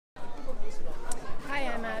Hi,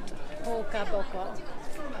 I'm at Boko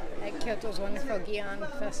at Kyoto's wonderful Gion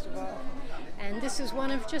Festival. And this is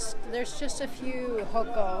there's just a few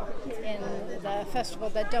hoko in the festival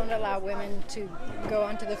that don't allow women to go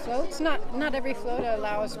onto the floats. Not every float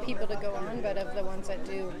allows people to go on, but of the ones that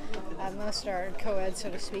do, most are co-ed,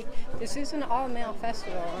 so to speak. This is an all-male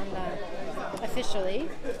festival, and officially,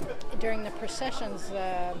 during the processions,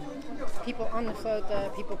 the people on the float,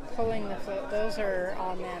 the people pulling the float, those are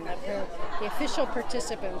all men. The official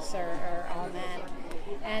participants are all men.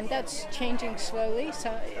 And that's changing slowly.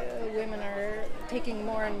 So women are taking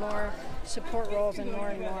more and more support roles and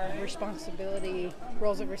more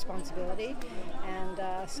roles of responsibility.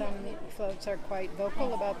 And some floats are quite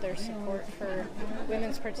vocal about their support for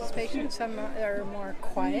women's participation. Some are more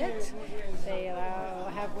quiet. They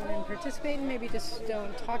have women participate and maybe just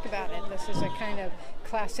don't talk about it. This is a kind of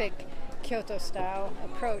classic Kyoto-style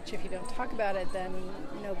approach. If you don't talk about it, then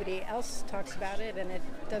nobody else talks about it, and it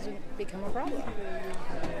doesn't become a problem.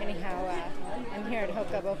 Anyhow, I'm here at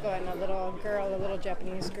Hokaboko, and a little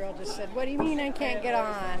Japanese girl just said, "What do you mean I can't get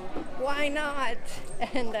on? Why not?"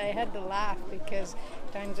 And I had to laugh because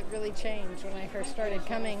times have really changed. When I first started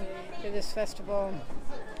coming to this festival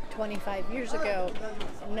 25 years ago,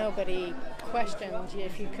 nobody questioned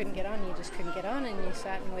if you couldn't get on. You just couldn't get on, and you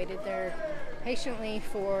sat and waited there patiently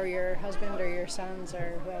for your husband or your sons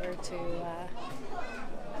or whoever to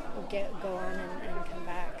go on and come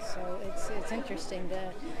back. So it's interesting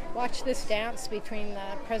to watch this dance between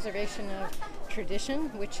the preservation of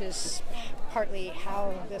tradition, which is partly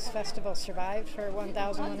how this festival survived for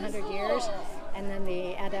 1,100 years, and then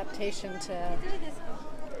the adaptation to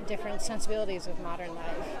different sensibilities of modern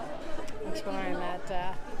life. That's where I'm at.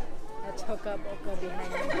 That's Hokaboko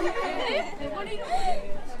behind me.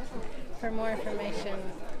 For more information,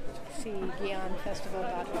 see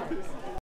GionFestival.org.